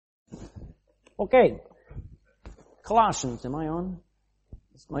Okay. Colossians, am I on?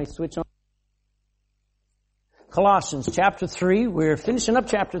 Is my switch on? Colossians chapter 3. We're finishing up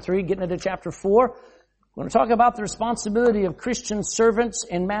chapter 3, getting into chapter 4. We're going to talk about the responsibility of Christian servants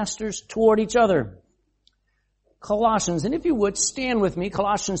and masters toward each other. Colossians, and if you would, stand with me,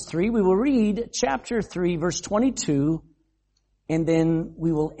 Colossians 3. We will read chapter 3, verse 22, and then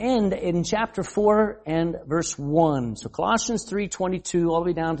we will end in chapter 4 and verse 1. So Colossians 3:22 all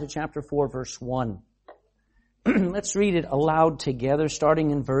the way down to chapter 4, verse 1. Let's read it aloud together,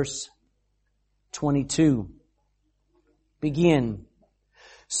 starting in verse 22. Begin.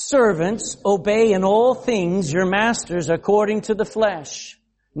 Servants, obey in all things your masters according to the flesh,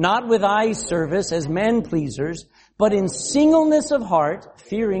 not with eye service as men pleasers, but in singleness of heart,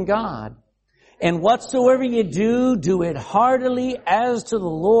 fearing God. And whatsoever ye do, do it heartily as to the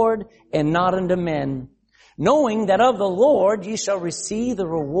Lord and not unto men, knowing that of the Lord ye shall receive the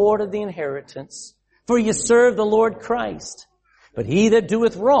reward of the inheritance. For ye serve the Lord Christ. But he that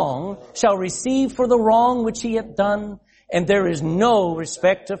doeth wrong shall receive for the wrong which he hath done, and there is no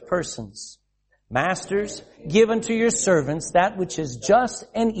respect of persons. Masters, give unto your servants that which is just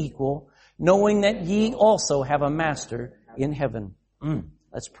and equal, knowing that ye also have a master in heaven.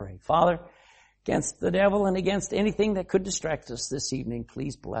 Let's pray. Father, against the devil and against anything that could distract us this evening,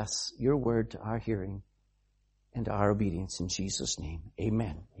 please bless your word to our hearing and to our obedience in Jesus' name.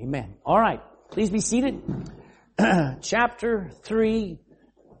 Amen. Amen. All right. Please be seated. Chapter 3.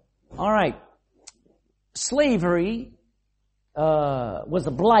 All right. Slavery was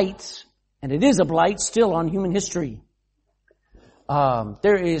a blight, and it is a blight still on human history.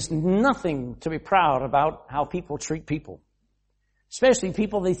 There is nothing to be proud about how people treat people, especially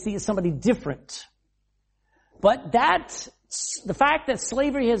people they see as somebody different. But the fact that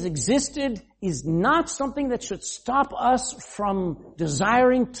slavery has existed is not something that should stop us from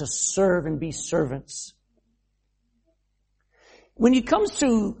desiring to serve and be servants. When it comes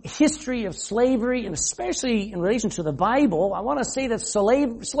to history of slavery, and especially in relation to the Bible, I want to say that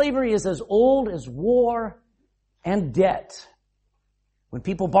slavery is as old as war and debt. When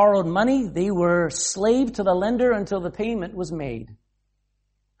people borrowed money, they were slave to the lender until the payment was made.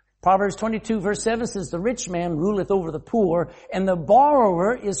 Proverbs 22 verse 7 says, the rich man ruleth over the poor, and the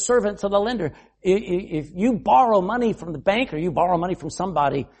borrower is servant to the lender. If you borrow money from the bank or you borrow money from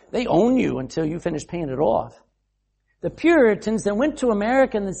somebody, they own you until you finish paying it off. The Puritans that went to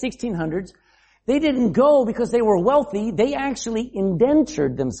America in the 1600s, they didn't go because they were wealthy. They actually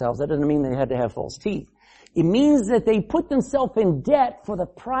indentured themselves. That doesn't mean they had to have false teeth. It means that they put themselves in debt for the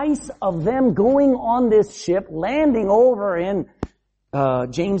price of them going on this ship, landing over in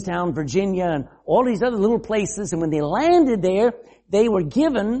Jamestown, Virginia, and all these other little places. And when they landed there, they were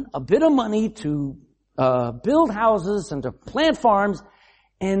given a bit of money to build houses and to plant farms.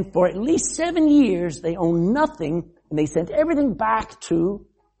 And for at least 7 years, they owned nothing, and they sent everything back to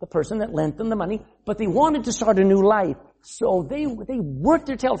the person that lent them the money. But they wanted to start a new life, so they worked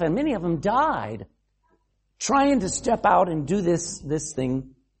their tail off, and many of them died trying to step out and do this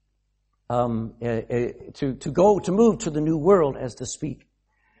thing. To move to the new world, as to speak.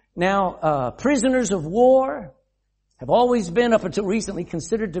 Now, prisoners of war have always been, up until recently,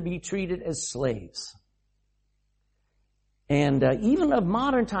 considered to be treated as slaves. And even of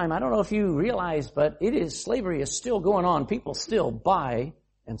modern time, I don't know if you realize, but slavery is still going on. People still buy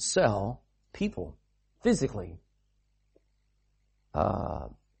and sell people physically.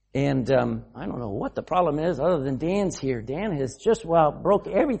 And I don't know what the problem is other than Dan's here. Dan has just broke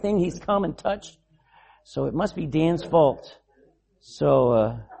everything he's come and touched. So it must be Dan's fault.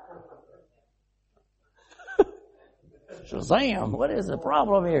 So, Shazam, what is the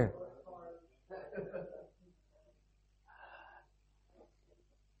problem here?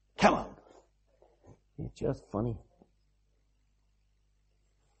 Come on. It's just funny.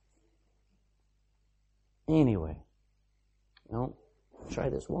 Anyway. No. Try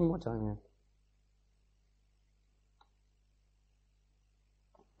this one more time here.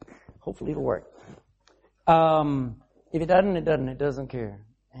 Hopefully it'll work. If it doesn't, it doesn't. It doesn't care.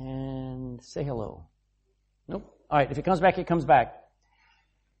 And say hello. Nope. All right. If it comes back, it comes back.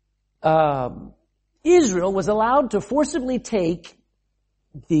 Israel was allowed to forcibly take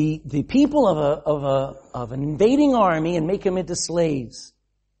the people of an invading army and make them into slaves.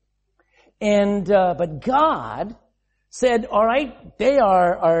 And but God said, all right, if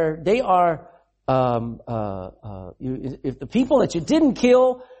the people that you didn't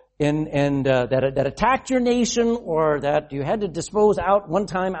kill and that attacked your nation, or that you had to dispose out one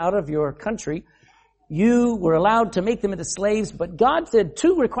time out of your country, you were allowed to make them into slaves. But God said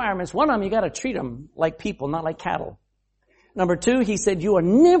 2 requirements. One of them, you got to treat them like people, not like cattle. Number 2, he said you are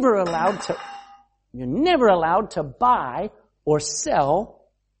never allowed to You're never allowed to buy or sell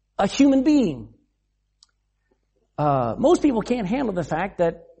a human being. Most people can't handle the fact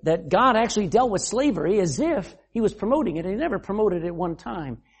that God actually dealt with slavery as if He was promoting it. He never promoted it one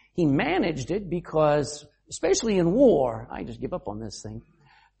time. He managed it because, especially in war, I just give up on this thing.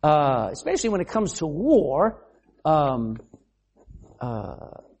 Especially when it comes to war,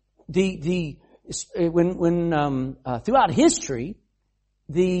 throughout history,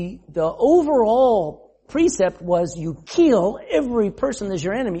 the overall precept was you kill every person as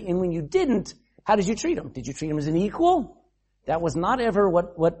your enemy, and when you didn't, how did you treat them? Did you treat them as an equal? That was not ever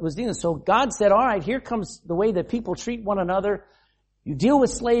what was done. So God said, all right, here comes the way that people treat one another. You deal with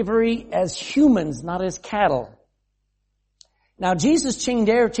slavery as humans, not as cattle. Now, Jesus changed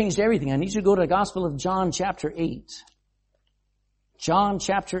everything. I need you to go to the Gospel of John chapter 8. John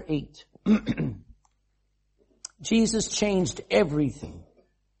chapter 8. Jesus changed everything.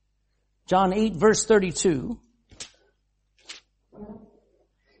 John 8 verse 32.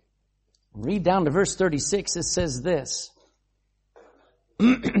 Read down to verse 36. It says this.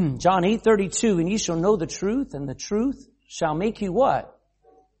 John 8:32, and ye shall know the truth, and the truth shall make you what?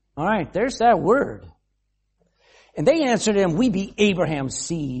 All right, there's that word. And they answered him, we be Abraham's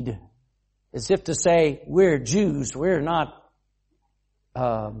seed. As if to say, we're Jews, we're not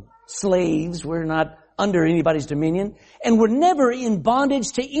slaves, we're not under anybody's dominion, and we're never in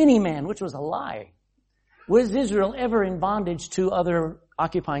bondage to any man, which was a lie. Was Israel ever in bondage to other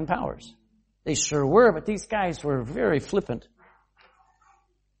occupying powers? They sure were, but these guys were very flippant.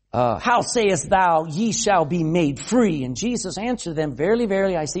 How sayest thou, ye shall be made free? And Jesus answered them, verily,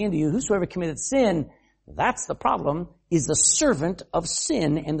 verily, I say unto you, whosoever committeth sin, that's the problem, is the servant of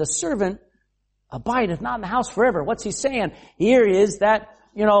sin, and the servant abideth not in the house forever. What's he saying? Here is that,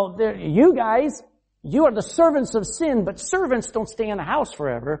 you guys, you are the servants of sin, but servants don't stay in the house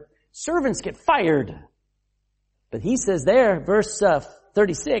forever. Servants get fired. But he says there, verse 35,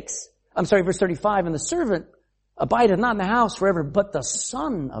 and the servant abideth not in the house forever, but the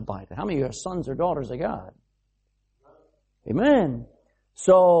Son abideth. How many of you are sons or daughters of God? Amen.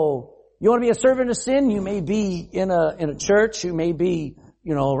 So, you want to be a servant of sin? You may be in a church. You may be,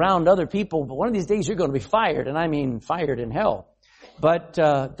 around other people. But one of these days you're going to be fired. And I mean fired in hell. But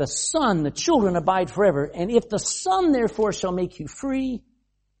the Son, the children abide forever. And if the Son therefore shall make you free,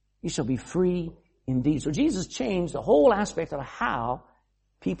 you shall be free indeed. So Jesus changed the whole aspect of how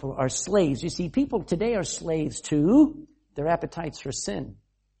people are slaves. You see, people today are slaves to their appetites for sin.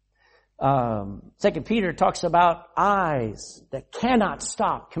 2 Peter talks about eyes that cannot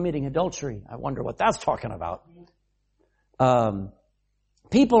stop committing adultery. I wonder what that's talking about.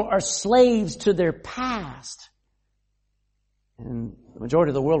 People are slaves to their past. And the majority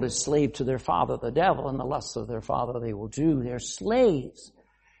of the world is slave to their father, the devil, and the lusts of their father they will do. They're slaves.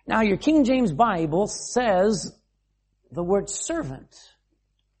 Now, your King James Bible says the word servant.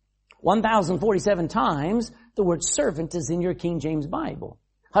 1,047 times the word servant is in your King James Bible.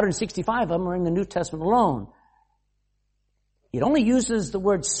 165 of them are in the New Testament alone. It only uses the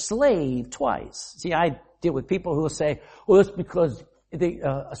word slave twice. See, I deal with people who will say, well, it's because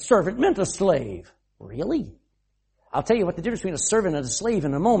a servant meant a slave. Really? I'll tell you what the difference between a servant and a slave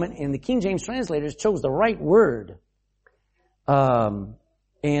in a moment, and the King James translators chose the right word. Go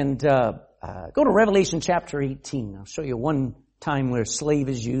to Revelation chapter 18. I'll show you one time where slave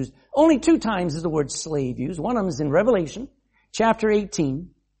is used. Only 2 times is the word slave used. One of them is in Revelation chapter 18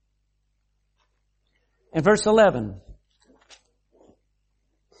 and verse 11.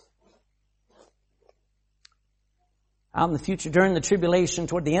 Out in the future, during the tribulation,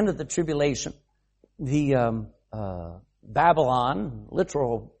 toward the end of the tribulation, the Babylon,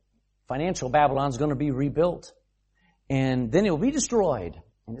 literal financial Babylon, is going to be rebuilt. And then it will be destroyed.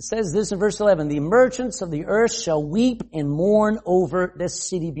 And it says this in verse 11, the merchants of the earth shall weep and mourn over this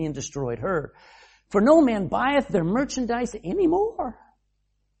city being destroyed, her. For no man buyeth their merchandise anymore.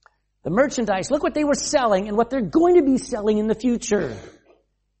 The merchandise, look what they were selling and what they're going to be selling in the future.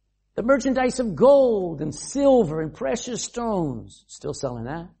 The merchandise of gold and silver and precious stones, still selling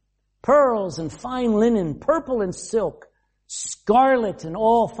that. Pearls and fine linen, purple and silk, scarlet and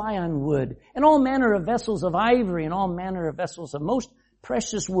all fine wood, and all manner of vessels of ivory and all manner of vessels of most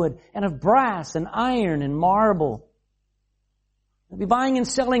precious wood, and of brass and iron and marble. They'll be buying and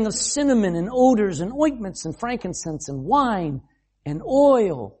selling of cinnamon and odors and ointments and frankincense and wine and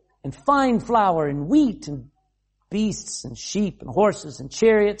oil and fine flour and wheat and beasts and sheep and horses and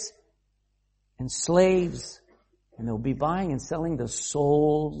chariots and slaves. And they'll be buying and selling the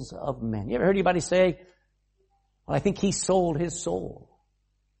souls of men. You ever heard anybody say, well, I think he sold his soul?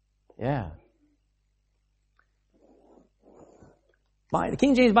 Yeah. The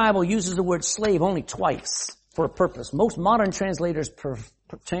King James Bible uses the word slave only twice for a purpose. Most modern translations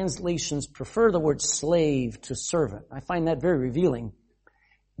prefer the word slave to servant. I find that very revealing.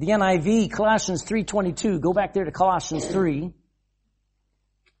 The NIV, Colossians 3:22. Go back there to Colossians 3.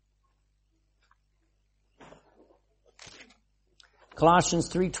 Colossians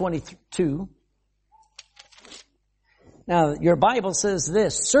 3:22. Now, your Bible says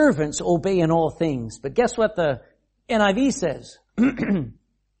this, servants obey in all things. But guess what the NIV says?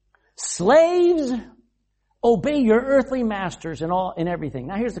 Slaves, obey your earthly masters in everything.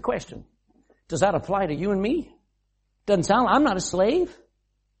 Now here's the question. Does that apply to you and me? Doesn't sound, I'm not a slave.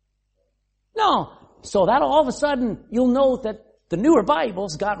 No. So that all of a sudden, you'll note that the newer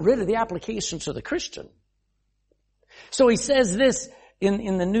Bibles got rid of the application to the Christian. So he says this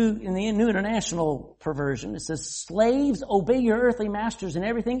in the New International Version. It says, slaves, obey your earthly masters in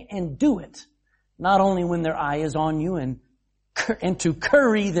everything and do it. Not only when their eye is on you and to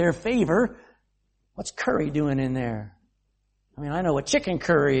curry their favor. What's curry doing in there? I mean, I know what chicken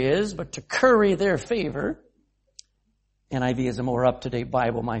curry is, but to curry their favor. NIV is a more up-to-date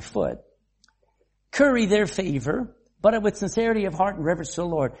Bible, my foot. Curry their favor, but with sincerity of heart and reverence to the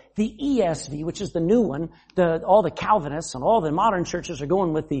Lord. The ESV, which is the new one, all the Calvinists and all the modern churches are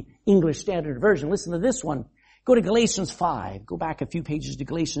going with the English Standard Version. Listen to this one. Go to Galatians 5. Go back a few pages to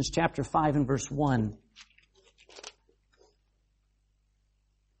Galatians chapter 5 and verse 1.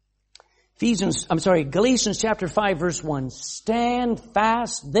 Galatians chapter 5 verse 1. Stand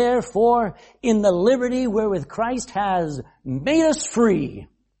fast, therefore, in the liberty wherewith Christ has made us free.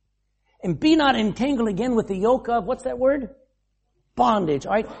 And be not entangled again with the yoke of, what's that word? Bondage.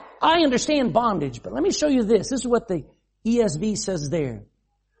 All right. I understand bondage, but let me show you this. This is what the ESV says there.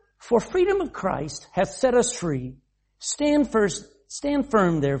 For freedom of Christ hath set us free. Stand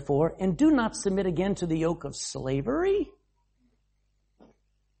firm, therefore, and do not submit again to the yoke of slavery.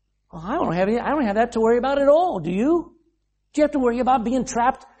 Well, I don't have that to worry about at all, do you? Do you have to worry about being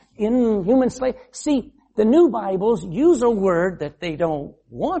trapped in human slavery? See, the new Bibles use a word that they don't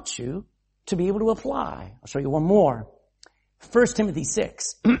want you to be able to apply. I'll show you one more. 1 Timothy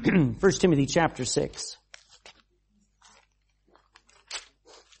 6. 1 Timothy chapter 6.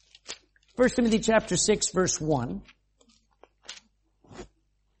 1 Timothy chapter 6 verse 1.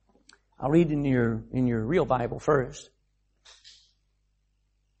 I'll read in your real Bible first.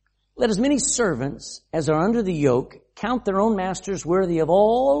 Let as many servants as are under the yoke count their own masters worthy of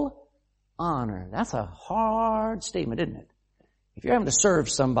all honor. That's a hard statement, isn't it? If you're having to serve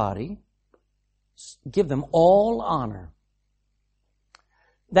somebody, give them all honor.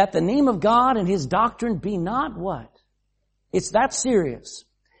 That the name of God and His doctrine be not what? It's that serious.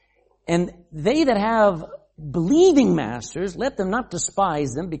 And they that have believing masters, let them not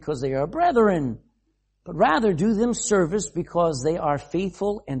despise them because they are brethren, but rather do them service because they are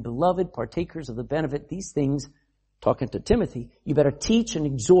faithful and beloved partakers of the benefit. These things, talking to Timothy, you better teach and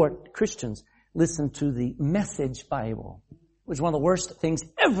exhort Christians. Listen to the Message Bible, which is one of the worst things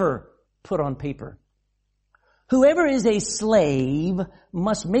ever put on paper. Whoever is a slave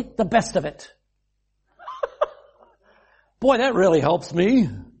must make the best of it. Boy, that really helps me.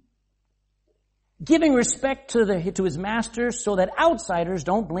 Giving respect to his master so that outsiders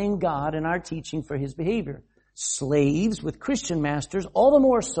don't blame God in our teaching for his behavior. Slaves with Christian masters, all the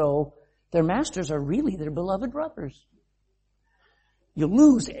more so, their masters are really their beloved brothers. You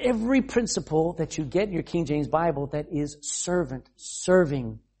lose every principle that you get in your King James Bible that is servant,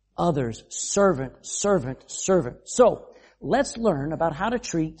 serving others, servant, servant, servant. So, let's learn about how to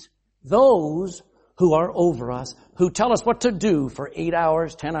treat those who are over us, who tell us what to do for 8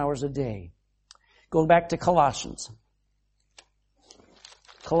 hours, 10 hours a day. Go back to Colossians.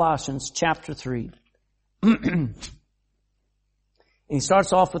 Colossians chapter 3. And he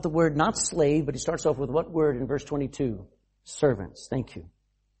starts off with the word not slave, but he starts off with what word in verse 22? Servants. Thank you.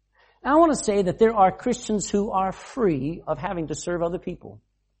 Now I want to say that there are Christians who are free of having to serve other people.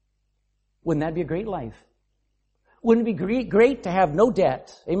 Wouldn't that be a great life? Wouldn't it be great to have no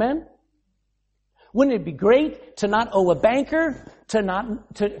debt? Amen? Wouldn't it be great to not owe a banker,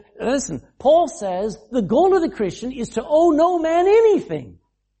 listen, Paul says the goal of the Christian is to owe no man anything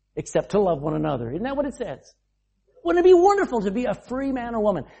except to love one another. Isn't that what it says? Wouldn't it be wonderful to be a free man or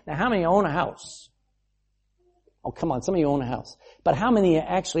woman? Now, how many own a house? Oh, come on, some of you own a house. But how many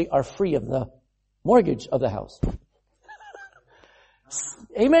actually are free of the mortgage of the house?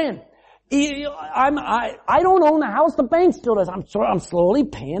 Amen. I don't own the house, the bank still does. I'm slowly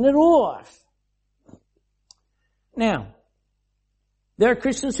paying it off. Now, there are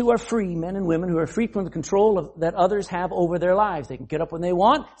Christians who are free, men and women who are free from the control that others have over their lives. They can get up when they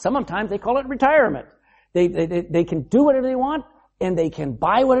want. Sometimes they call it retirement. They can do whatever they want, and they can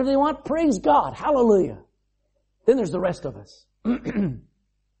buy whatever they want, praise God. Hallelujah. Then there's the rest of us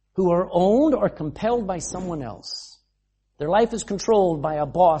who are owned or compelled by someone else. Their life is controlled by a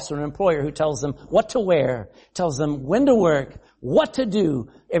boss or an employer who tells them what to wear, tells them when to work, what to do,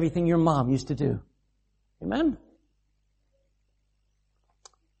 everything your mom used to do. Amen?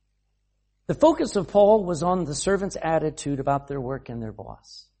 The focus of Paul was on the servant's attitude about their work and their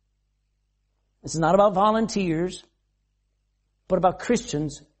boss. This is not about volunteers, but about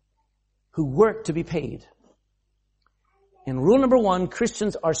Christians who work to be paid. And rule number 1,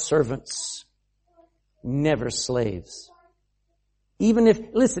 Christians are servants, never slaves. Even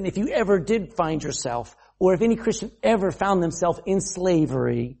if you ever did find yourself, or if any Christian ever found themselves in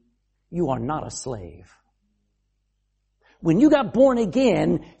slavery, you are not a slave. When you got born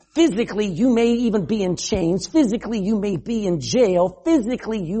again, physically you may even be in chains. Physically you may be in jail.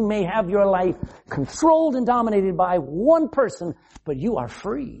 Physically you may have your life controlled and dominated by one person, but you are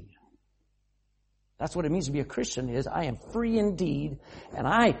free. That's what it means to be a Christian is I am free indeed, and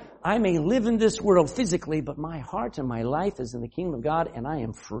I may live in this world physically, but my heart and my life is in the kingdom of God, and I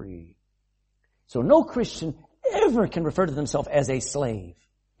am free. So no Christian ever can refer to themselves as a slave.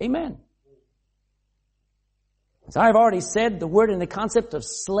 Amen. As I've already said, the word and the concept of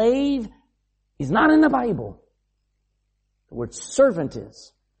slave is not in the Bible. The word servant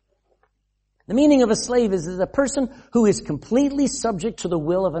is. The meaning of a slave is a person who is completely subject to the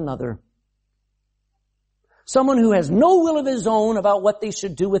will of another. Someone who has no will of his own about what they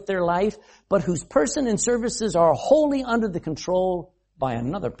should do with their life, but whose person and services are wholly under the control by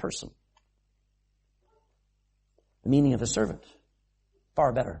another person. The meaning of a servant.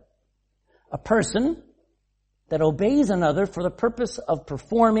 Far better. A person that obeys another for the purpose of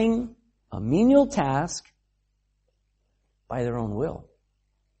performing a menial task by their own will.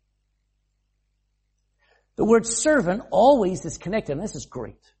 The word servant always is connected, and this is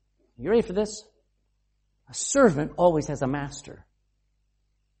great. You ready for this? A servant always has a master.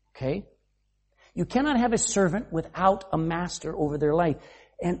 Okay? You cannot have a servant without a master over their life.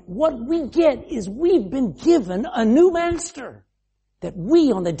 And what we get is we've been given a new master. That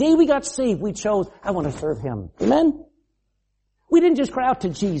we, on the day we got saved, we chose, I want to serve him. Amen? We didn't just cry out to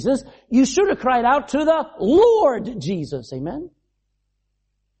Jesus. You should have cried out to the Lord Jesus. Amen?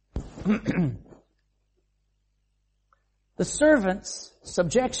 The servant's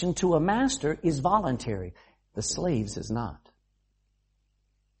subjection to a master is voluntary. The slave's is not.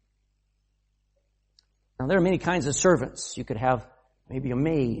 Now, there are many kinds of servants. You could have maybe a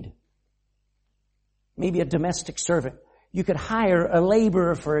maid, maybe a domestic servant. You could hire a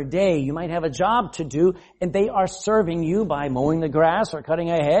laborer for a day. You might have a job to do, and they are serving you by mowing the grass or cutting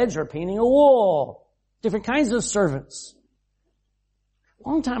a hedge or painting a wall. Different kinds of servants. A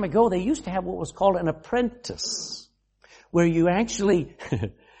long time ago, they used to have what was called an apprentice, where you actually,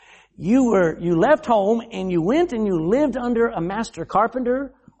 you left home and you went and you lived under a master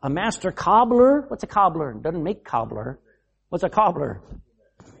carpenter, a master cobbler. What's a cobbler? Doesn't make cobbler. What's a cobbler?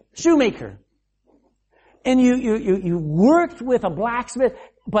 Shoemaker. And you worked with a blacksmith,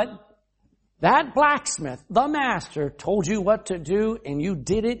 but that blacksmith, the master, told you what to do and you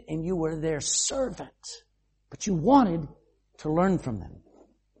did it and you were their servant. But you wanted to learn from them.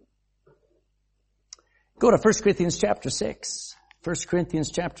 Go to 1 Corinthians chapter 6. 1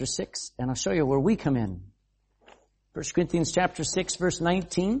 Corinthians chapter 6, and I'll show you where we come in. 1 Corinthians chapter 6, verse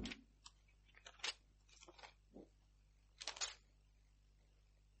 19.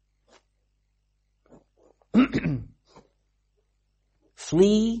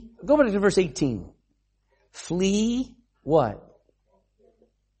 Flee. Go back to verse 18. Flee what?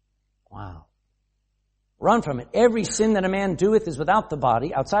 Wow. Run from it. Every sin that a man doeth is without the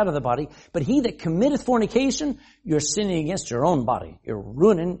body, outside of the body. But he that committeth fornication, you're sinning against your own body. You're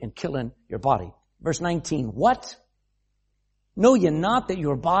ruining and killing your body. Verse 19. What? Know ye not that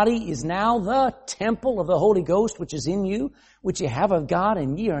your body is now the temple of the Holy Ghost, which is in you, which ye have of God,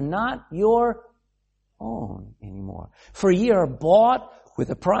 and ye are not your own anymore. For ye are bought with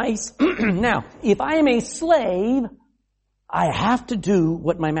a price. Now, if I am a slave, I have to do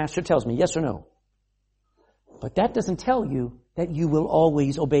what my master tells me. Yes or no? But that doesn't tell you that you will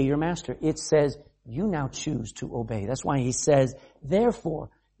always obey your master. It says you now choose to obey. That's why he says, therefore,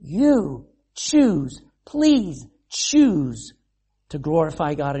 you choose, please choose to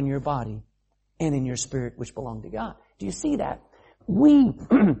glorify God in your body and in your spirit which belong to God. Do you see that?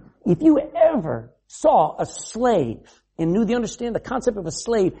 If you ever saw a slave and understand the concept of a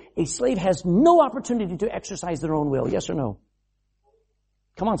slave has no opportunity to exercise their own will. Yes or no?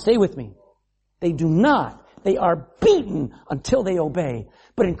 Come on, stay with me. They do not. They are beaten until they obey.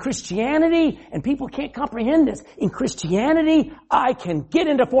 But in Christianity, and people can't comprehend this, in Christianity, I can get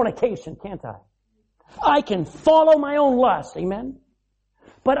into fornication, can't I? I can follow my own lust, amen?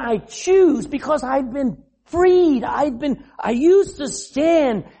 But I choose because I've been freed. I used to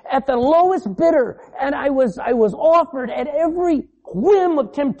stand at the lowest bidder, and I was offered at every whim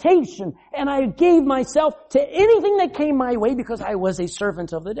of temptation, and I gave myself to anything that came my way because I was a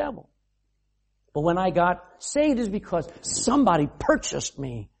servant of the devil. But when I got saved, is because somebody purchased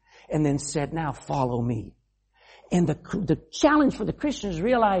me and then said, now follow me. And the challenge for the Christians is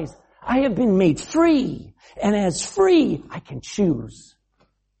realize I have been made free, and as free, I can choose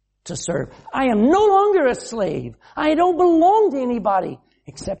to serve. I am no longer a slave. I don't belong to anybody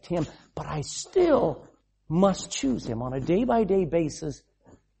except Him, but I still must choose Him on a day-by-day basis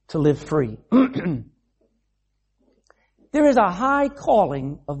to live free. There is a high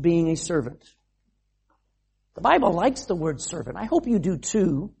calling of being a servant. The Bible likes the word servant. I hope you do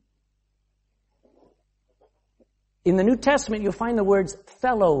too. In the New Testament, you'll find the words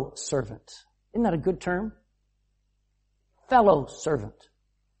fellow servant. Isn't that a good term? Fellow servant.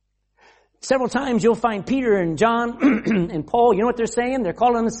 Several times you'll find Peter and John and Paul, you know what they're saying? They're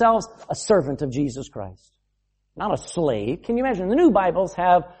calling themselves a servant of Jesus Christ. Not a slave. Can you imagine? The new Bibles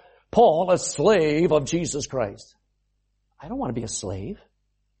have Paul, a slave of Jesus Christ. I don't want to be a slave.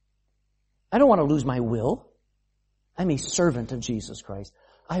 I don't want to lose my will. I'm a servant of Jesus Christ.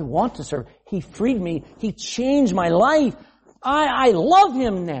 I want to serve. He freed me. He changed my life. I love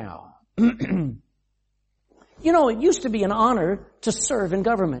Him now. You know, it used to be an honor to serve in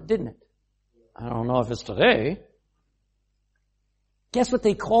government, didn't it? I don't know if it's today. Guess what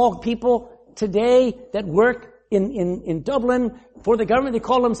they call people today that work in Dublin for the government? They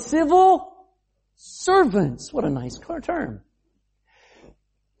call them civil servants. What a nice term.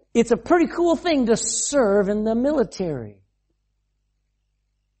 It's a pretty cool thing to serve in the military.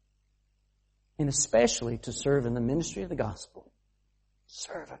 And especially to serve in the ministry of the gospel.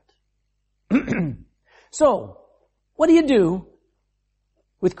 Servant. So, what do you do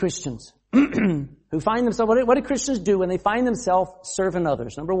with Christians who find themselves, what do Christians do when they find themselves serving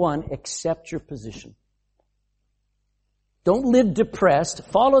others? Number one, accept your position. Don't live depressed.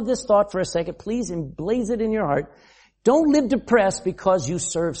 Follow this thought for a second, please, and blaze it in your heart. Don't live depressed because you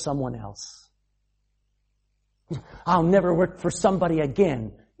serve someone else. I'll never work for somebody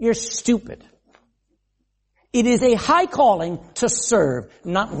again. You're stupid. It is a high calling to serve,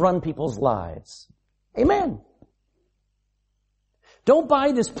 not run people's lives. Amen. Don't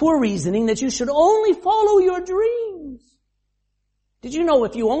buy this poor reasoning that you should only follow your dreams. Did you know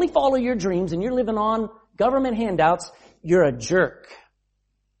if you only follow your dreams and you're living on government handouts, you're a jerk.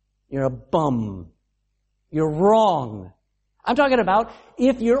 You're a bum. You're wrong. I'm talking about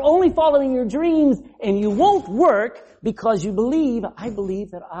if you're only following your dreams and you won't work because you believe, I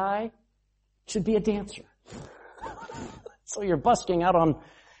believe that I should be a dancer. So you're busking out on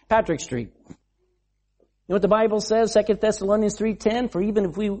Patrick Street. You know what the Bible says, 2 Thessalonians 3:10, for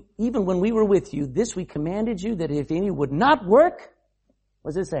even when we were with you, this we commanded you, that if any would not work,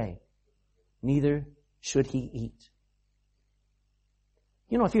 what does it say? Neither should he eat.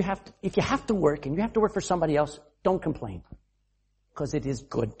 You know, if you have to work and you have to work for somebody else, don't complain. Because it is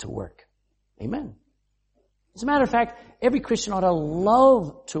good to work. Amen. As a matter of fact, every Christian ought to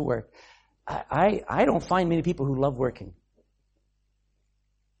love to work. I don't find many people who love working.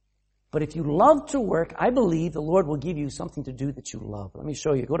 But if you love to work, I believe the Lord will give you something to do that you love. Let me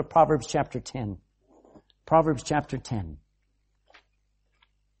show you. Go to Proverbs chapter 10. Proverbs chapter 10.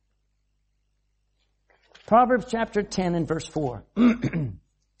 Proverbs chapter 10 and verse 4.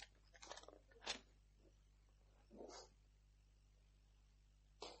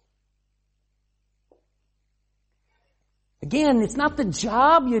 Again, it's not the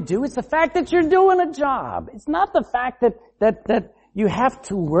job you do, it's the fact that you're doing a job. It's not the fact that you have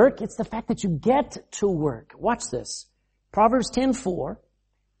to work, it's the fact that you get to work. Watch this. Proverbs 10:4.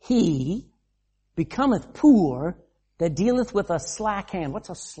 He becometh poor that dealeth with a slack hand. What's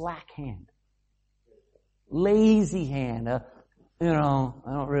a slack hand? Lazy hand. I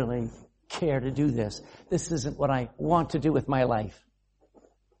don't really care to do this. This isn't what I want to do with my life.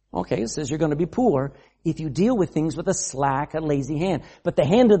 Okay, it says you're going to be poor if you deal with things with a slack, a lazy hand. But the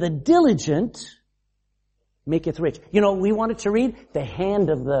hand of the diligent maketh rich. You know, we wanted to read the hand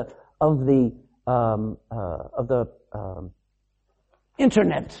of the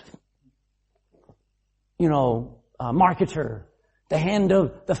internet, marketer, the hand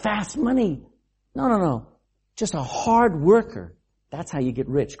of the fast money. No. Just a hard worker. That's how you get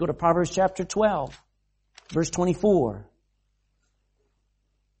rich. Go to Proverbs chapter 12, verse 24.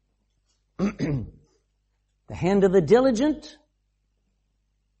 The hand of the diligent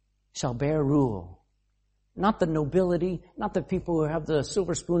shall bear rule. Not the nobility, not the people who have the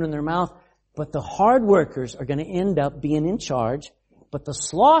silver spoon in their mouth, but the hard workers are going to end up being in charge. But the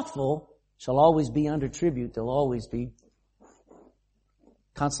slothful shall always be under tribute. They'll always be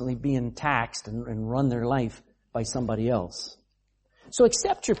constantly being taxed and run their life by somebody else. So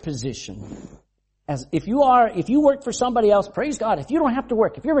accept your position. As if you work for somebody else, praise God. If you don't have to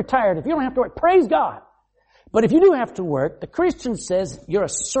work, if you're retired, if you don't have to work, praise God. But if you do have to work, the Christian says you're a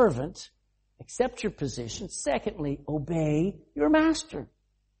servant. Accept your position. Secondly, obey your master.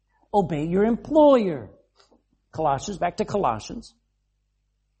 Obey your employer. Back to Colossians.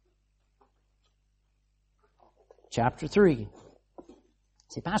 Chapter 3.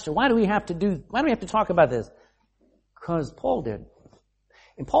 Say, Pastor, why do we have to talk about this? Because Paul did.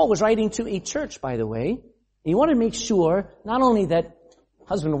 And Paul was writing to a church, by the way. He wanted to make sure not only that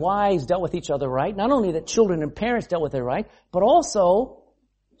husband and wives dealt with each other right, not only that children and parents dealt with it right, but also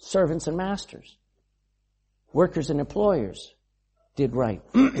servants and masters, workers and employers did right.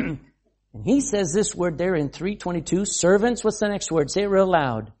 And he says this word there in 3:22, servants, what's the next word? Say it real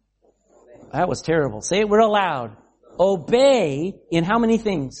loud. That was terrible. Say it real loud. Obey in how many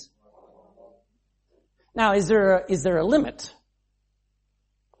things? Now, is there a limit?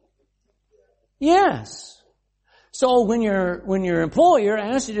 Yes. So when your employer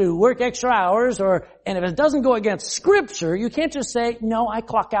asks you to work extra hours and if it doesn't go against Scripture, you can't just say, no, I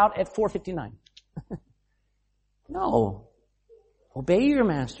clock out at 4:59. No. Obey your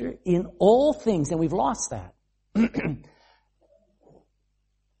master in all things, and we've lost that.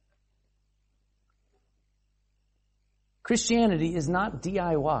 Christianity is not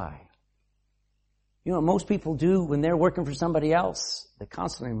DIY. You know what most people do when they're working for somebody else? They're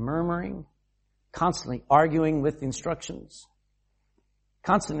constantly murmuring, constantly arguing with the instructions.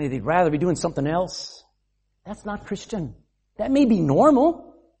 Constantly they'd rather be doing something else. That's not Christian. That may be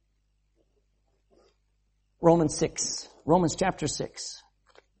normal. Romans chapter 6.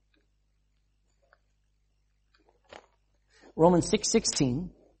 Romans 6:16.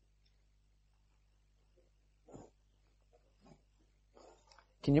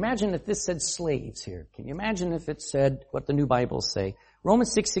 Can you imagine if this said slaves here? Can you imagine if it said what the new Bibles say?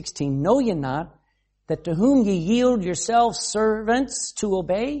 Romans 6:16, know ye not that to whom ye yield yourselves servants to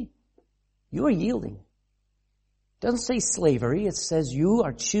obey, you are yielding. It doesn't say slavery, it says you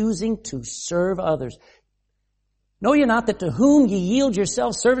are choosing to serve others. Know ye not that to whom ye yield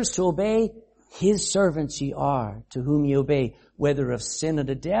yourselves servants to obey, his servants ye are, to whom ye obey, whether of sin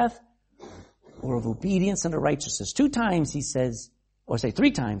unto death, or of obedience unto righteousness. 2 times he says, or say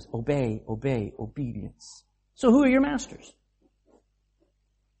 3 times, obey, obey, obedience. So who are your masters?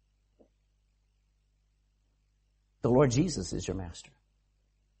 The Lord Jesus is your master.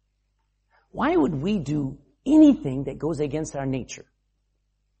 Why would we do anything that goes against our nature?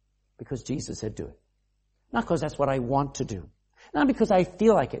 Because Jesus said do it. Not because that's what I want to do. Not because I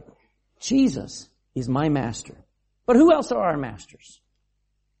feel like it. Jesus is my master. But who else are our masters?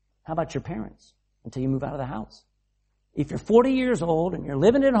 How about your parents until you move out of the house? If you're 40 years old and you're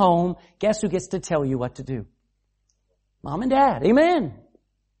living at home, guess who gets to tell you what to do? Mom and Dad. Amen.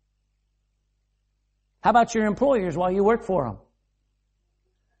 How about your employers while you work for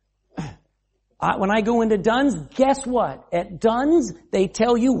them? When I go into Dunn's, guess what? At Dunn's, they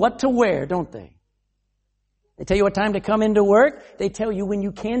tell you what to wear, don't they? They tell you what time to come into work. They tell you when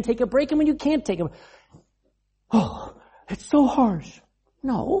you can take a break and when you can't take a break. Oh, it's so harsh.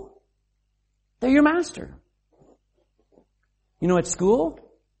 No. They're your master. You know, at school,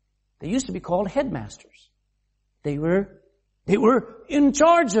 they used to be called headmasters. They were in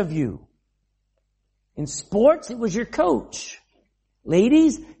charge of you. In sports, it was your coach.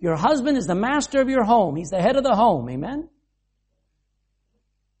 Ladies, your husband is the master of your home. He's the head of the home. Amen?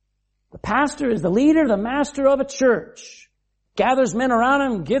 The pastor is the leader, the master of a church. Gathers men around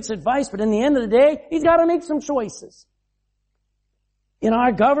him, gets advice, but in the end of the day, he's got to make some choices. In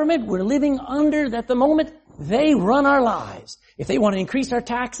our government, we're living under, at the moment, they run our lives. If they want to increase our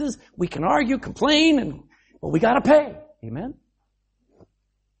taxes, we can argue, complain, but we got to pay. Amen?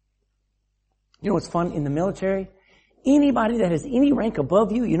 You know what's fun in the military? Anybody that has any rank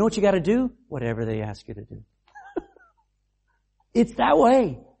above you, you know what you got to do? Whatever they ask you to do. It's that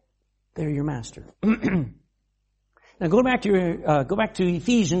way. They're your master. Now go back to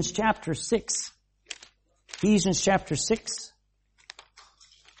Ephesians chapter 6. Ephesians chapter 6.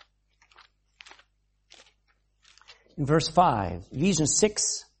 In verse 5. Ephesians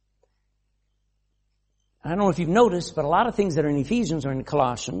 6. I don't know if you've noticed, but a lot of things that are in Ephesians are in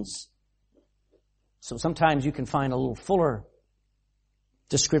Colossians. So sometimes you can find a little fuller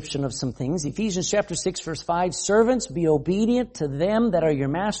description of some things. Ephesians chapter 6 verse 5, servants, be obedient to them that are your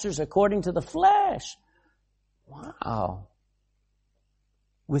masters according to the flesh. Wow.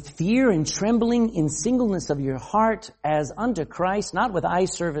 With fear and trembling in singleness of your heart as unto Christ, not with eye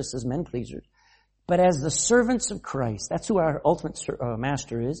service as men pleasers, but as the servants of Christ. That's who our ultimate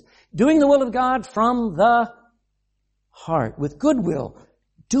master is. Doing the will of God from the heart, with goodwill,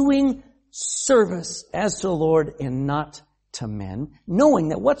 doing service as to the Lord and not to men, knowing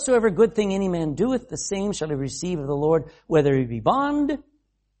that whatsoever good thing any man doeth, the same shall he receive of the Lord, whether he be bond,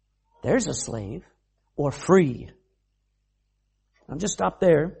 there's a slave, or free. I'll just stop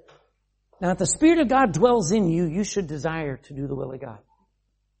there. Now, if the Spirit of God dwells in you, you should desire to do the will of God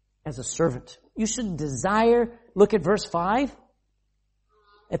as a servant. You should desire, look at verse 5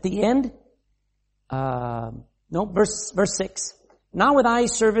 at the end. Verse 6. Not with eye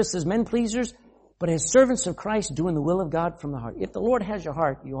service as men pleasers, but as servants of Christ, doing the will of God from the heart. If the Lord has your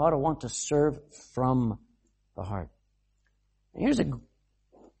heart, you ought to want to serve from the heart. And here's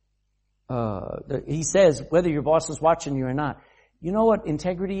he says, whether your boss is watching you or not. You know what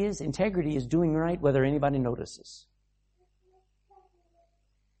integrity is? Integrity is doing right whether anybody notices.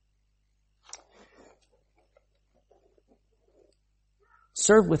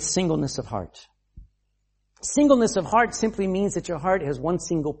 Serve with singleness of heart. Singleness of heart simply means that your heart has one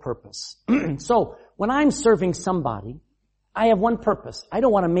single purpose. So, when I'm serving somebody, I have one purpose. I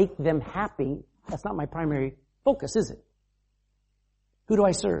don't want to make them happy. That's not my primary focus, is it? Who do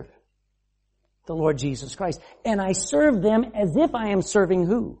I serve? The Lord Jesus Christ. And I serve them as if I am serving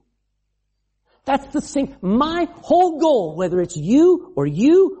who? That's the thing. My whole goal, whether it's you or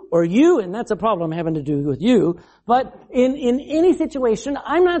you or you, and that's a problem having to do with you, but in any situation,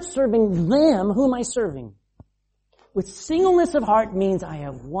 I'm not serving them. Who am I serving? With singleness of heart means I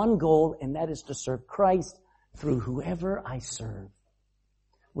have one goal, and that is to serve Christ through whoever I serve.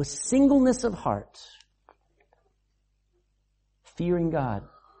 With singleness of heart, fearing God.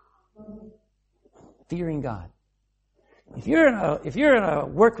 Fearing God. If you're in a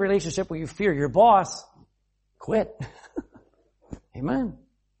work relationship where you fear your boss, quit. Amen.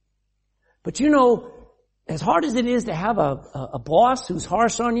 But you know, as hard as it is to have a boss who's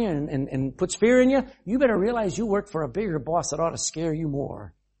harsh on you and puts fear in you, you better realize you work for a bigger boss that ought to scare you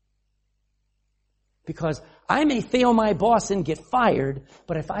more. Because I may fail my boss and get fired,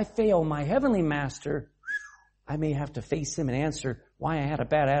 but if I fail my heavenly master, I may have to face him and answer why I had a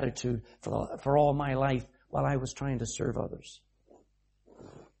bad attitude for all my life while I was trying to serve others.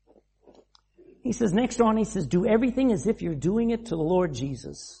 He says, next on, he says, do everything as if you're doing it to the Lord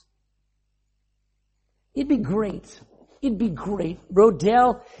Jesus. It'd be great,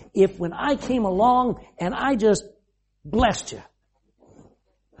 Rodell, if when I came along and I just blessed you.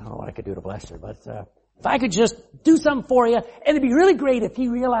 I don't know what I could do to bless you, but if I could just do something for you, and it'd be really great if he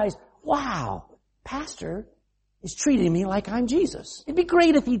realized, wow, Pastor is treating me like I'm Jesus. It'd be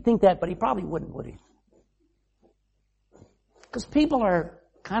great if he'd think that, but he probably wouldn't, would he? Because people are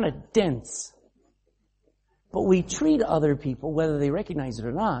kind of dense. But we treat other people, whether they recognize it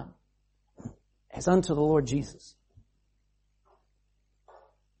or not, as unto the Lord Jesus.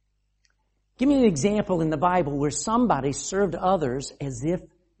 Give me an example in the Bible where somebody served others as if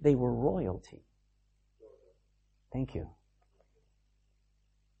they were royalty. Thank you.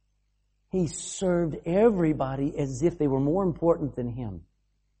 He served everybody as if they were more important than him.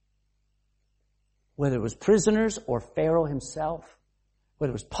 Whether it was prisoners or Pharaoh himself,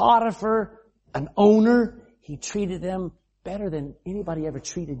 whether it was Potiphar, an owner, he treated them better than anybody ever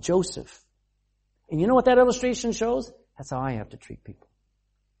treated Joseph. And you know what that illustration shows? That's how I have to treat people.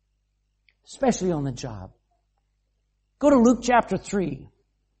 Especially on the job. Go to Luke chapter 3.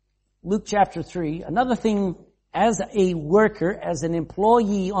 Luke chapter 3. Another thing, as a worker, as an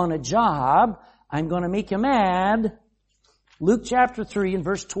employee on a job, I'm going to make you mad. Luke chapter 3 and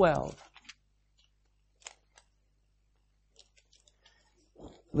verse 12.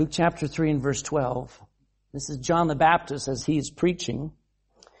 Luke chapter 3 and verse 12. This is John the Baptist as he is preaching.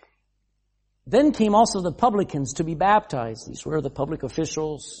 Then came also the publicans to be baptized. These were the public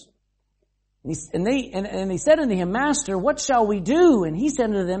officials. And they said unto him, Master, what shall we do? And he said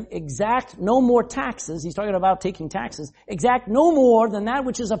unto them, exact no more taxes. He's talking about taking taxes. Exact no more than that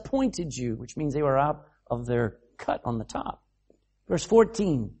which is appointed you, which means they were out of their cut on the top. Verse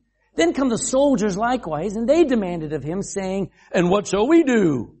 14. Then come the soldiers likewise, and they demanded of him, saying, and what shall we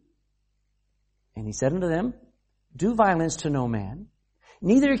do? And he said unto them, do violence to no man,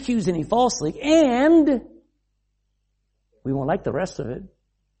 neither accuse any falsely, and we won't like the rest of it,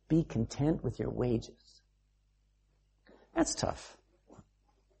 be content with your wages. That's tough.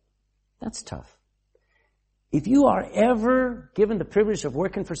 That's tough. If you are ever given the privilege of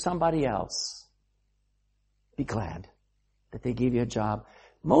working for somebody else, be glad that they gave you a job.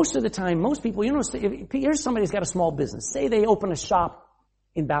 Most of the time, most people, here's somebody who's got a small business. Say they open a shop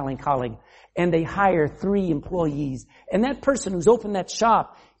in Ballincollig and they hire 3 employees. And that person who's opened that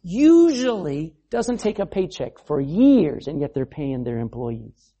shop usually doesn't take a paycheck for years, and yet they're paying their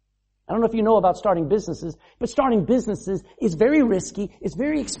employees. I don't know if you know about starting businesses, but starting businesses is very risky. It's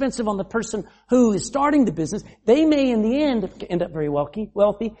very expensive on the person who is starting the business. They may in the end up very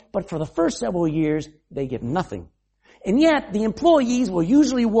wealthy, but for the first several years, they get nothing. And yet, the employees will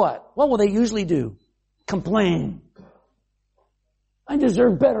usually what? What will they usually do? Complain. I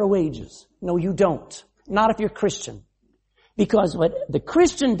deserve better wages. No, you don't. Not if you're Christian. Because what the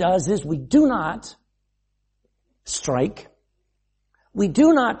Christian does is we do not strike. We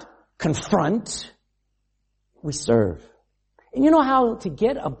do not confront. We serve. And you know how to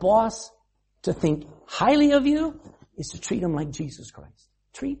get a boss to think highly of you? Is to treat him like Jesus Christ.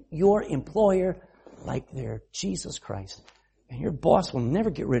 Treat your employer like they're Jesus Christ. And your boss will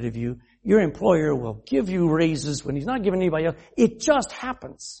never get rid of you. Your employer will give you raises when he's not giving anybody else. It just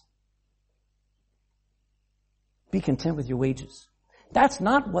happens. Be content with your wages. That's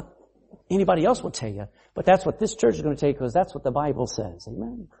not what anybody else will tell you, but that's what this church is going to tell you because that's what the Bible says.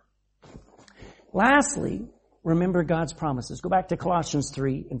 Amen. Lastly, remember God's promises. Go back to Colossians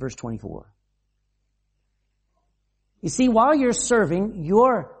 3 and verse 24. You see, while you're serving,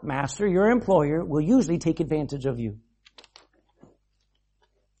 your master, your employer, will usually take advantage of you.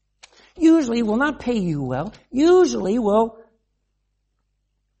 Usually will not pay you well. Usually will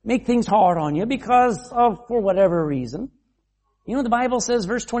make things hard on you for whatever reason. You know the Bible says,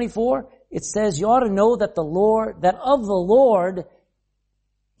 verse 24, it says you ought to know that of the Lord,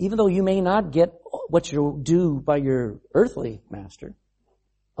 even though you may not get what you do by your earthly master,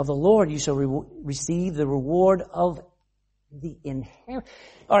 of the Lord you shall receive the reward of the inheritance.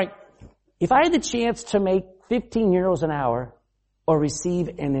 All right, if I had the chance to make 15 euros an hour or receive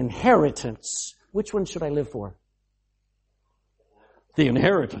an inheritance, which one should I live for? The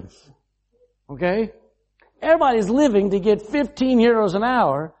inheritance. Okay? Everybody's living to get 15 euros an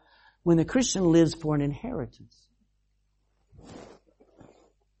hour when the Christian lives for an inheritance.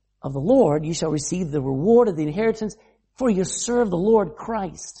 Of the Lord you shall receive the reward of the inheritance, for you serve the Lord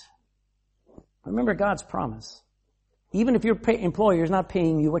Christ. Remember God's promise. Even if your employer is not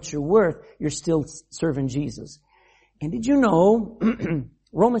paying you what you're worth, you're still serving Jesus. And did you know,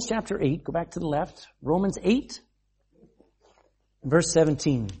 Romans chapter 8, go back to the left, Romans 8, verse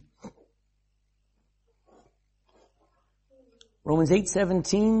 17. Romans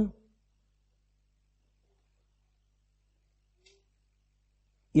 8:17.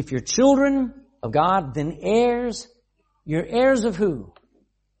 If you're children of God, then heirs, you're heirs of who?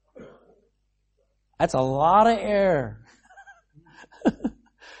 That's a lot of air.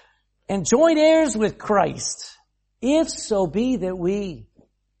 And joint heirs with Christ, if so be that we.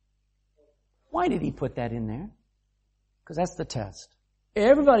 Why did he put that in there? Because that's the test.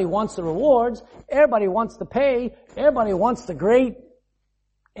 Everybody wants the rewards. Everybody wants the pay. Everybody wants the great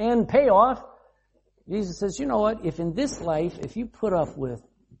end payoff. Jesus says, you know what? If in this life, if you put up with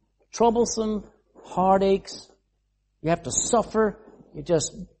troublesome heartaches, you have to suffer, you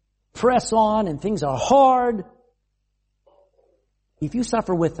just press on and things are hard. If you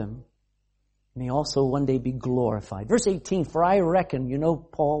suffer with him, you may also one day be glorified. Verse 18, for I reckon, you know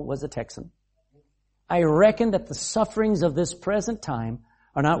Paul was a Texan. I reckon that the sufferings of this present time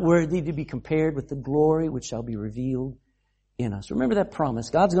are not worthy to be compared with the glory which shall be revealed in us. Remember that promise.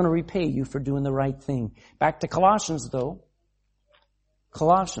 God's going to repay you for doing the right thing. Back to Colossians though.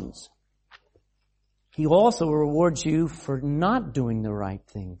 Colossians. He also rewards you for not doing the right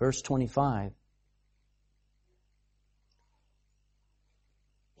thing. Verse 25.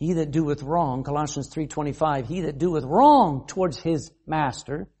 He that doeth wrong, Colossians 3:25, he that doeth wrong towards his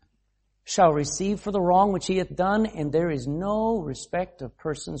master shall receive for the wrong which he hath done, and there is no respect of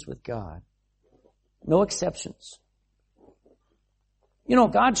persons with God. No exceptions. You know,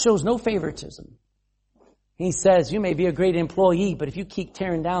 God shows no favoritism. He says, you may be a great employee, but if you keep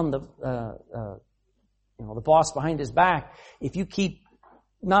tearing down the boss behind his back, if you keep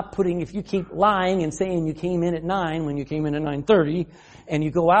lying and saying you came in at 9 when you came in at 9:30, and you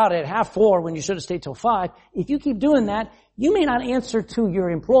go out at 3:30 when you should have stayed till 5, if you keep doing that, you may not answer to your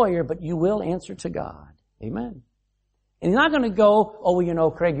employer, but you will answer to God. Amen. And he's not going to go, oh, well, you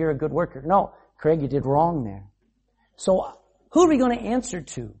know, Craig, you're a good worker. No, Craig, you did wrong there. So who are we going to answer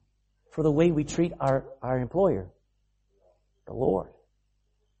to for the way we treat our employer? The Lord.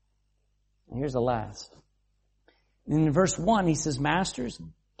 And here's the last. In verse 1, he says, Masters,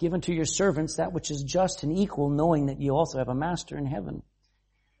 Give unto your servants that which is just and equal, knowing that you also have a master in heaven.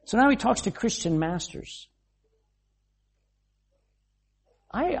 So now he talks to Christian masters.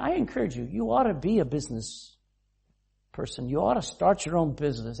 I encourage you, you ought to be a business person. You ought to start your own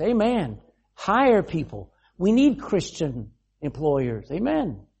business. Amen. Hire people. We need Christian employers.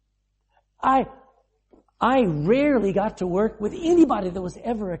 Amen. I rarely got to work with anybody that was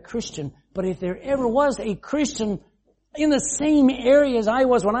ever a Christian, but if there ever was a Christian in the same area as I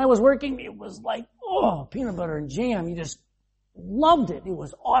was when I was working, it was like, oh, peanut butter and jam. You just loved it. It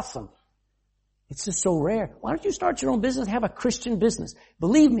was awesome. It's just so rare. Why don't you start your own business? Have a Christian business.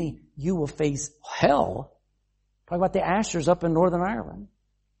 Believe me, you will face hell. Talk about the Ashers up in Northern Ireland.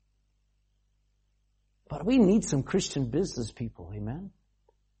 But we need some Christian business people, amen,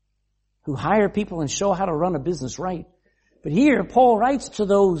 who hire people and show how to run a business right. But here, Paul writes to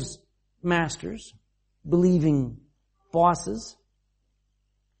those masters, believing bosses,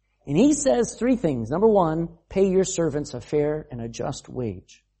 and he says three things. Number one, pay your servants a fair and a just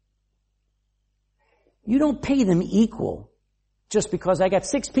wage. You don't pay them equal. Just because I got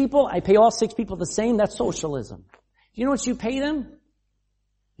 6 people, I pay all 6 people the same. That's socialism. Do you know what you pay them?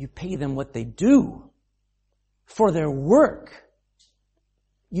 You pay them what they do for their work.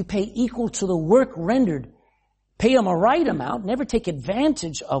 You pay equal to the work rendered. Pay them a right amount. Never take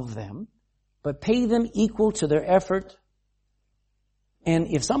advantage of them, but pay them equal to their effort. And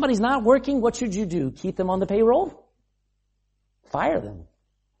if somebody's not working, what should you do? Keep them on the payroll? Fire them.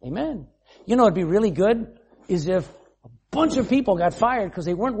 Amen. You know what'd be really good is if a bunch of people got fired because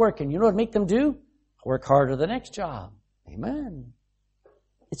they weren't working. You know what'd make them do? Work harder the next job. Amen.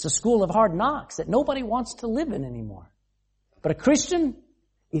 It's a school of hard knocks that nobody wants to live in anymore. But a Christian,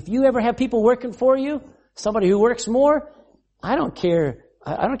 if you ever have people working for you, somebody who works more, I don't care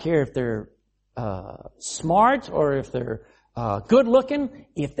if they're smart or if they're good looking.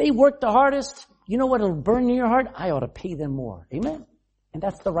 If they work the hardest, you know what'll burn in your heart? I ought to pay them more. Amen. And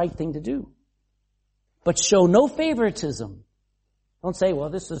that's the right thing to do. But show no favoritism. Don't say, well,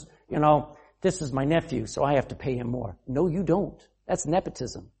 this is my nephew, so I have to pay him more. No, you don't. That's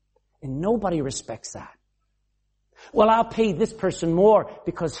nepotism. And nobody respects that. Well, I'll pay this person more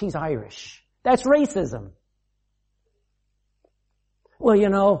because he's Irish. That's racism.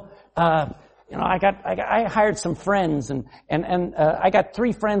 Well, I hired some friends and I got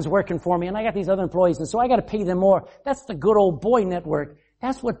 3 friends working for me and I got these other employees and so I got to pay them more. That's the good old boy network.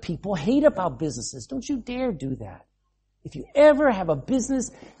 That's what people hate about businesses. Don't you dare do that. If you ever have a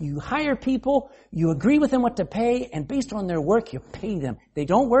business, you hire people, you agree with them what to pay, and based on their work, you pay them. If they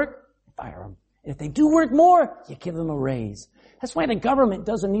don't work, fire them. If they do work more, you give them a raise. That's why the government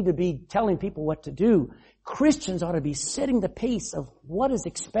doesn't need to be telling people what to do. Christians ought to be setting the pace of what is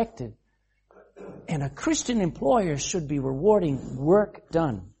expected. And a Christian employer should be rewarding work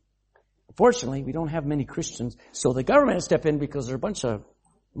done. Fortunately, we don't have many Christians, so the government has stepped in because there are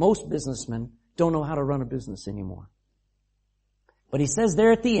most businessmen don't know how to run a business anymore. But he says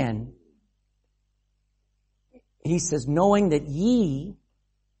there at the end, he says, knowing that ye,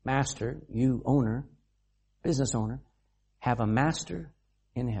 master, you owner, business owner, have a master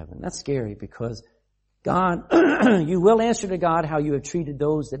in heaven. That's scary because God, you will answer to God how you have treated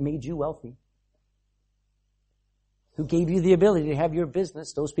those that made you wealthy, who gave you the ability to have your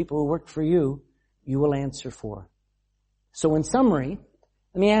business. Those people who worked for you, you will answer for. So in summary,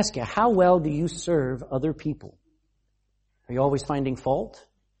 let me ask you, how well do you serve other people? Are you always finding fault?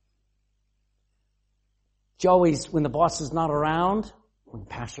 Do you always, when the boss is not around, when the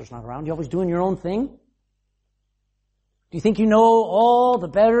pastor's not around, you always doing your own thing? Do you think you know all the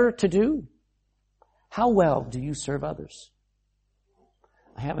better to do? How well do you serve others?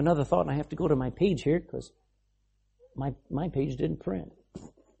 I have another thought, and I have to go to my page here because my page didn't print.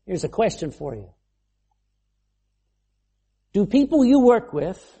 Here's a question for you. Do people you work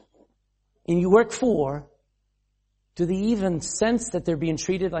with and you work for, do they even sense that they're being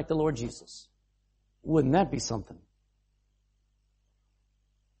treated like the Lord Jesus? Wouldn't that be something?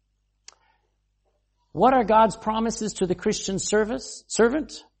 What are God's promises to the Christian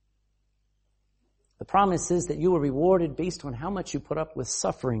servant? The promise is that you are rewarded based on how much you put up with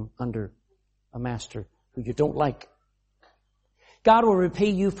suffering under a master who you don't like. God will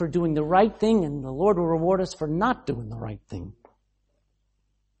repay you for doing the right thing, and the Lord will reward us for not doing the right thing.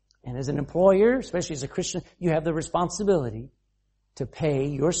 And as an employer, especially as a Christian, you have the responsibility to pay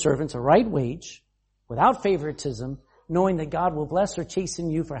your servants a right wage without favoritism, knowing that God will bless or chasten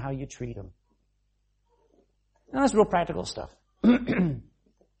you for how you treat them. Now that's real practical stuff. Wouldn't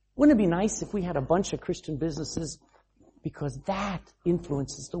it be nice if we had a bunch of Christian businesses? Because that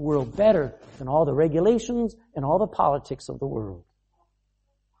influences the world better than all the regulations and all the politics of the world.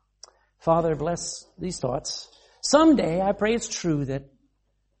 Father, bless these thoughts. Someday, I pray it's true that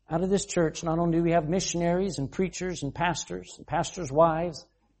out of this church, not only do we have missionaries and preachers and pastors' wives,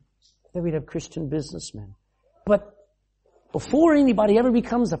 that we'd have Christian businessmen. But before anybody ever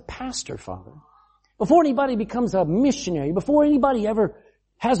becomes a pastor, Father, before anybody becomes a missionary, before anybody ever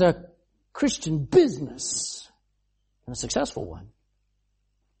has a Christian business, and a successful one,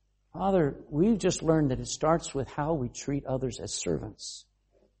 Father, we've just learned that it starts with how we treat others as servants.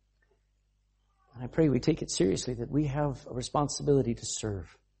 And I pray we take it seriously that we have a responsibility to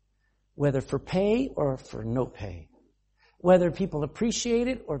serve, whether for pay or for no pay, whether people appreciate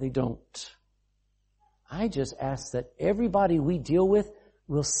it or they don't. I just ask that everybody we deal with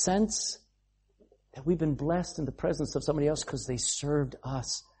will sense that we've been blessed in the presence of somebody else because they served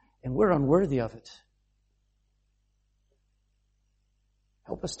us and we're unworthy of it.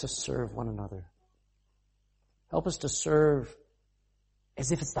 Help us to serve one another. Help us to serve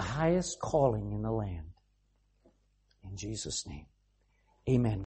as if it's the highest calling in the land. In Jesus' name, amen.